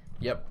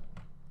 Yep.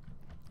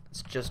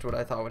 It's just what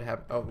I thought would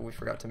happen. Oh, we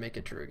forgot to make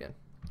it true again.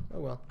 Oh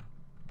well.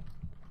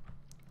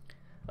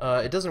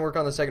 It doesn't work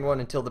on the second one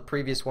until the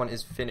previous one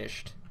is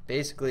finished.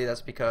 Basically,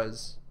 that's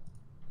because,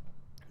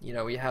 you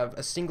know, we have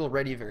a single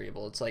ready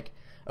variable. It's like,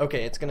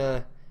 okay, it's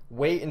gonna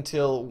wait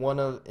until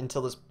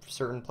until this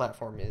certain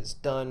platform is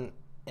done,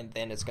 and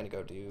then it's gonna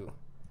go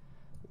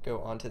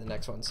on to the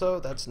next one. So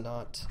that's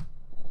not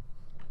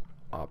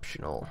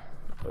optional.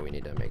 But we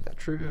need to make that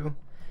true.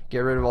 Get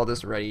rid of all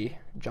this ready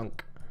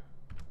junk.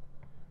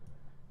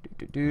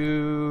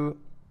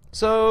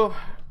 So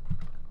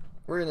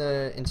we're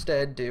gonna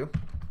instead do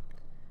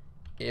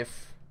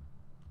if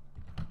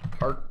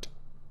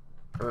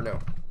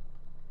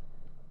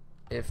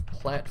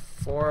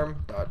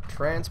platform dot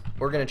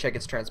we're gonna check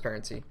its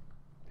transparency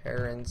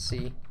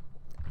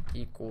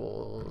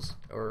equals,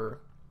 or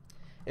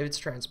if its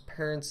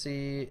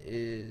transparency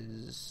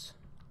is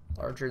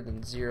larger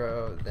than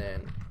 0,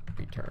 then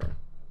return.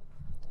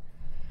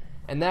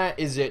 And that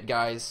is it,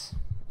 guys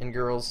and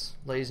girls,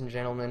 ladies and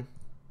gentlemen.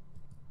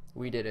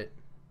 We did it.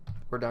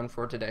 We're done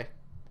for today.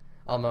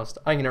 Almost.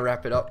 I'm gonna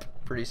wrap it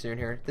up pretty soon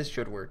here. This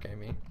should work. I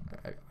mean,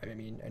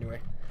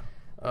 anyway.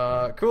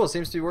 Cool. It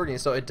seems to be working.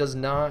 So it does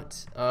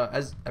not.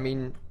 I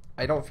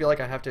don't feel like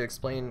I have to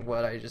explain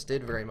what I just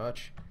did very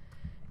much.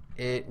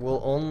 It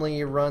will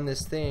only run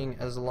this thing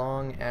as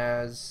long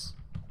as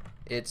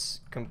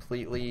it's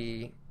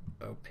completely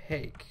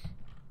opaque.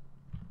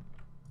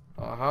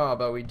 Aha!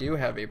 But we do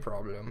have a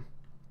problem.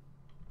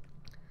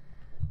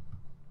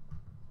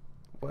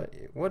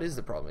 What is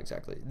the problem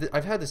exactly?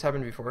 I've had this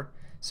happen before.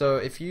 So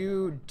if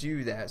you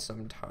do that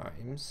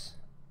sometimes,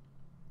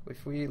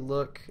 if we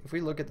look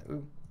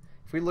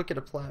at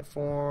a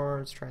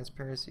platform's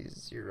transparency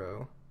is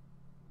 0.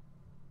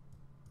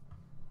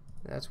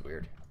 That's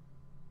weird.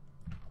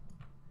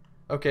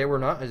 Okay, we're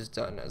not as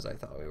done as I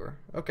thought we were.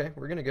 Okay,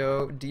 we're gonna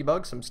go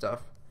debug some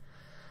stuff.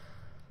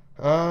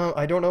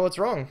 I don't know what's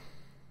wrong.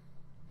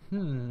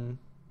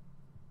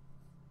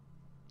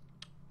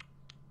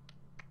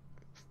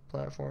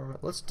 Platform.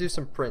 Let's do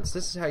some prints.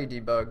 This is how you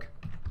debug.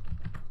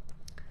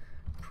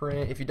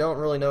 Print. If you don't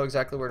really know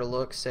exactly where to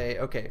look, say,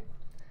 okay,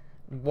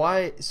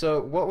 why?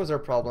 So what was our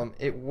problem?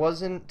 It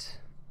wasn't.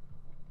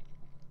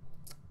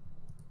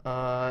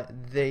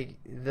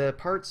 The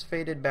parts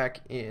faded back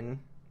in,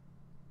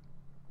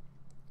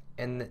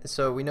 and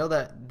so we know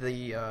that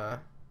the.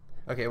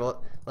 Okay,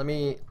 well, let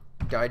me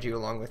guide you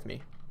along with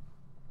me.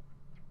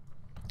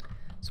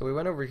 So we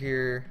went over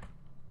here.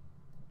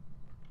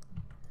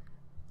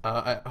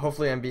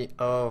 Hopefully I'm being,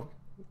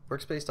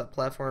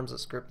 workspace.platforms, a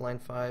script line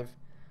 5,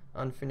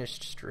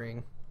 unfinished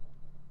string,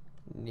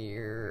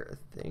 near a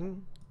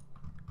thing.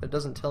 It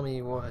doesn't tell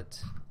me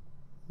what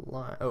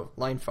line,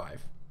 line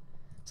 5.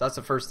 So that's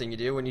the first thing you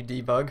do when you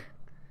debug.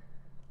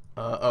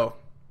 Oh,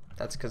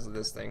 that's because of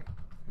this thing.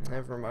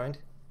 Never mind.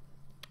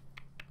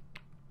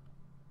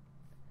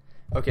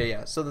 Okay,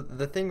 yeah, so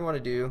the thing you want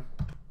to do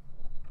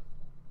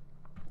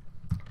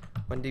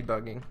when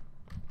debugging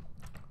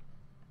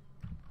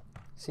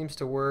seems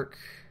to work.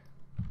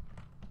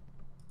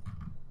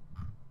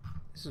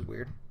 This is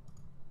weird.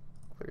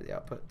 Clear the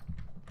output.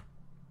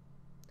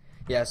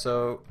 Yeah,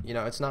 so, you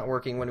know, it's not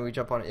working when we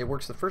jump on it. It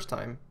works the first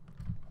time,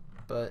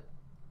 but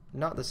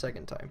not the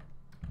second time.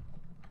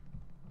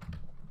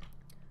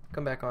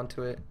 Come back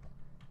onto it.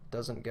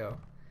 Doesn't go.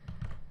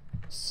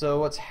 So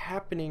what's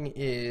happening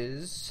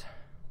is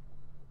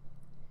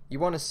you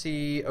want to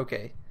see,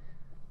 okay,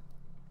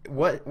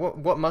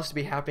 what must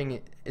be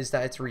happening is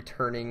that it's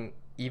returning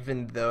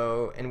even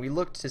though, and we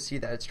looked to see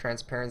that its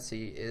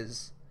transparency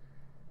is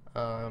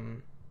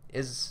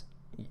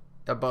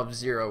above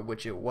 0,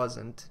 which it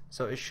wasn't.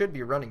 So it should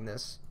be running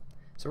this.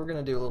 So we're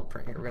gonna do a little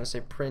print here. We're gonna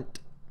say print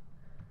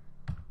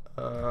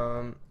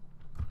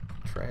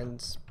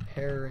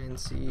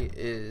transparency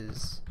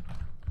is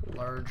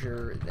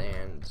larger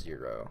than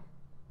 0.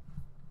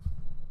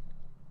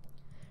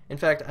 In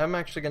fact, I'm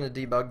actually gonna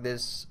debug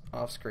this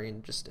off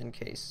screen just in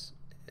case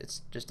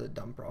it's just a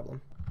dumb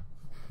problem.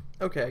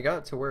 Okay, I got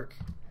it to work.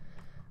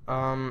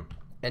 And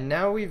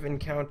now we've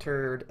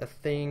encountered a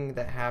thing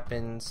that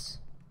happens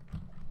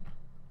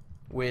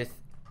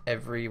with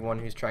everyone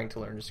who's trying to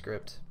learn a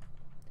script.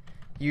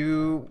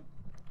 You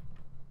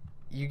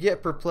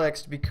get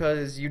perplexed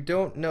because you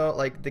don't know,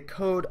 like, the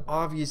code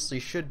obviously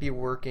should be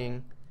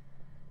working,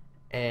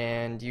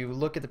 and you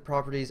look at the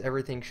properties,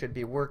 everything should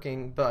be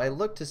working, but I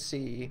looked at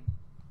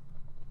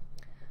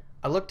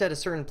a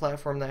certain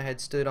platform that I had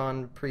stood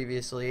on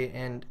previously,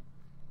 and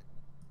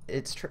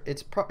its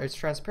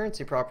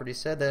transparency property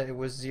said that it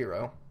was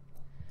 0,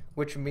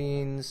 which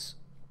means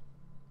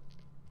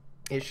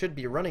it should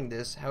be running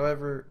this.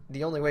 However,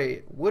 the only way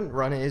it wouldn't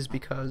run it is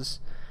because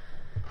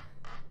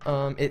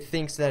it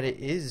thinks that it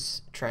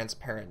is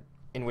transparent,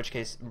 in which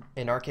case,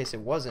 in our case, it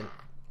wasn't,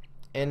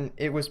 and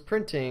it was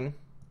printing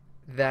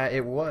that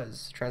it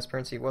was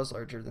transparency was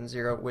larger than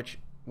 0, which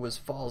was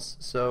false.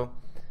 So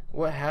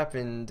what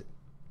happened?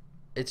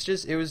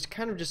 It was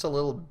kind of just a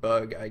little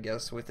bug, I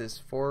guess, with this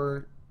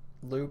for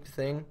loop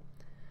thing.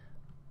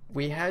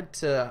 I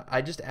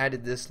just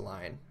added this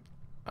line.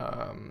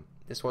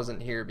 This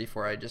wasn't here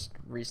before. I just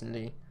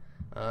recently,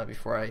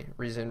 before I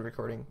resumed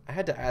recording, I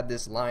had to add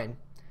this line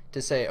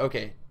to say,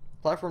 okay,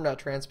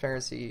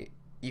 platform.transparency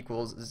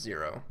equals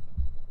 0.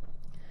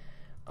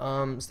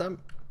 So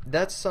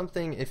that's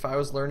something, if I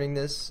was learning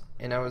this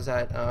and I was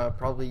at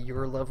probably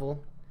your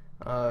level,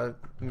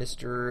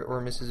 Mr.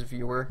 or Mrs.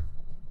 Viewer,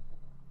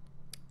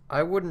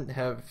 I wouldn't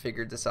have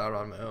figured this out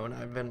on my own.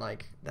 I've been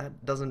like,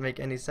 that doesn't make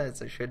any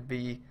sense. It should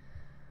be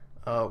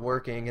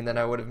working, and then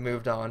I would have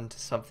moved on to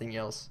something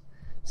else.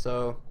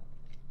 So,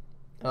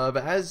 but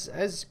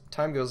as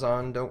time goes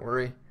on, don't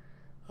worry.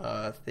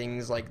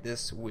 Things like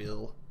this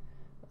will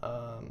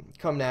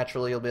come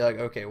naturally. You'll be like,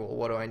 okay, well,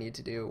 what do I need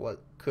to do?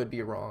 What could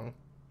be wrong?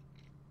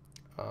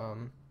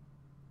 So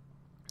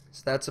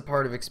that's a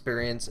part of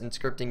experience in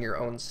scripting your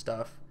own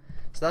stuff.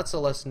 So that's a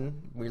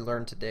lesson we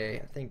learned today.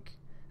 I think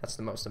that's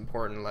the most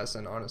important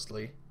lesson,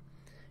 honestly.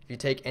 If you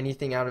take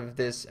anything out of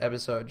this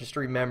episode, just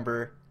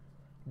remember,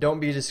 don't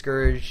be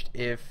discouraged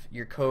if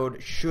your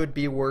code should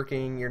be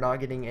working, you're not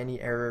getting any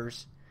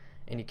errors,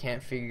 and you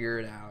can't figure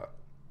it out.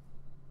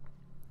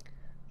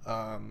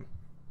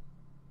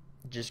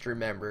 Just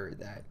remember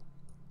that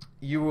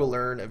you will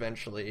learn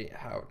eventually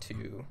how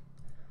to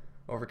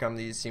overcome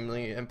these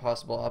seemingly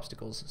impossible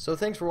obstacles. So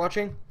thanks for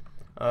watching.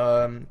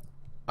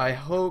 I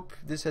hope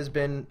this has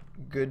been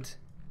good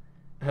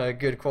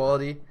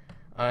quality.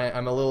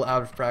 I'm a little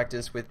out of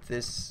practice with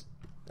this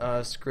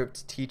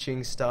script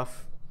teaching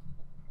stuff,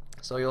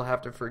 so you'll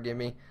have to forgive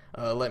me.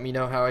 Let me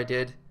know how I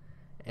did,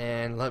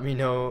 and let me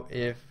know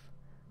if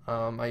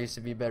I used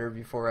to be better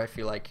before. I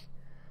feel like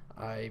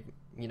I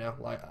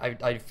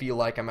feel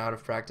like I'm out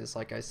of practice,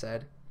 like I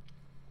said.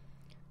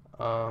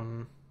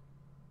 But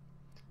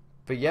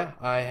yeah,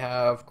 I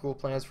have cool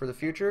plans for the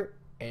future,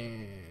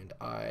 and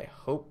I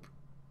hope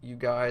you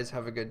guys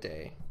have a good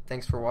day.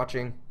 Thanks for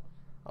watching.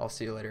 I'll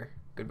see you later.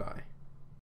 Goodbye.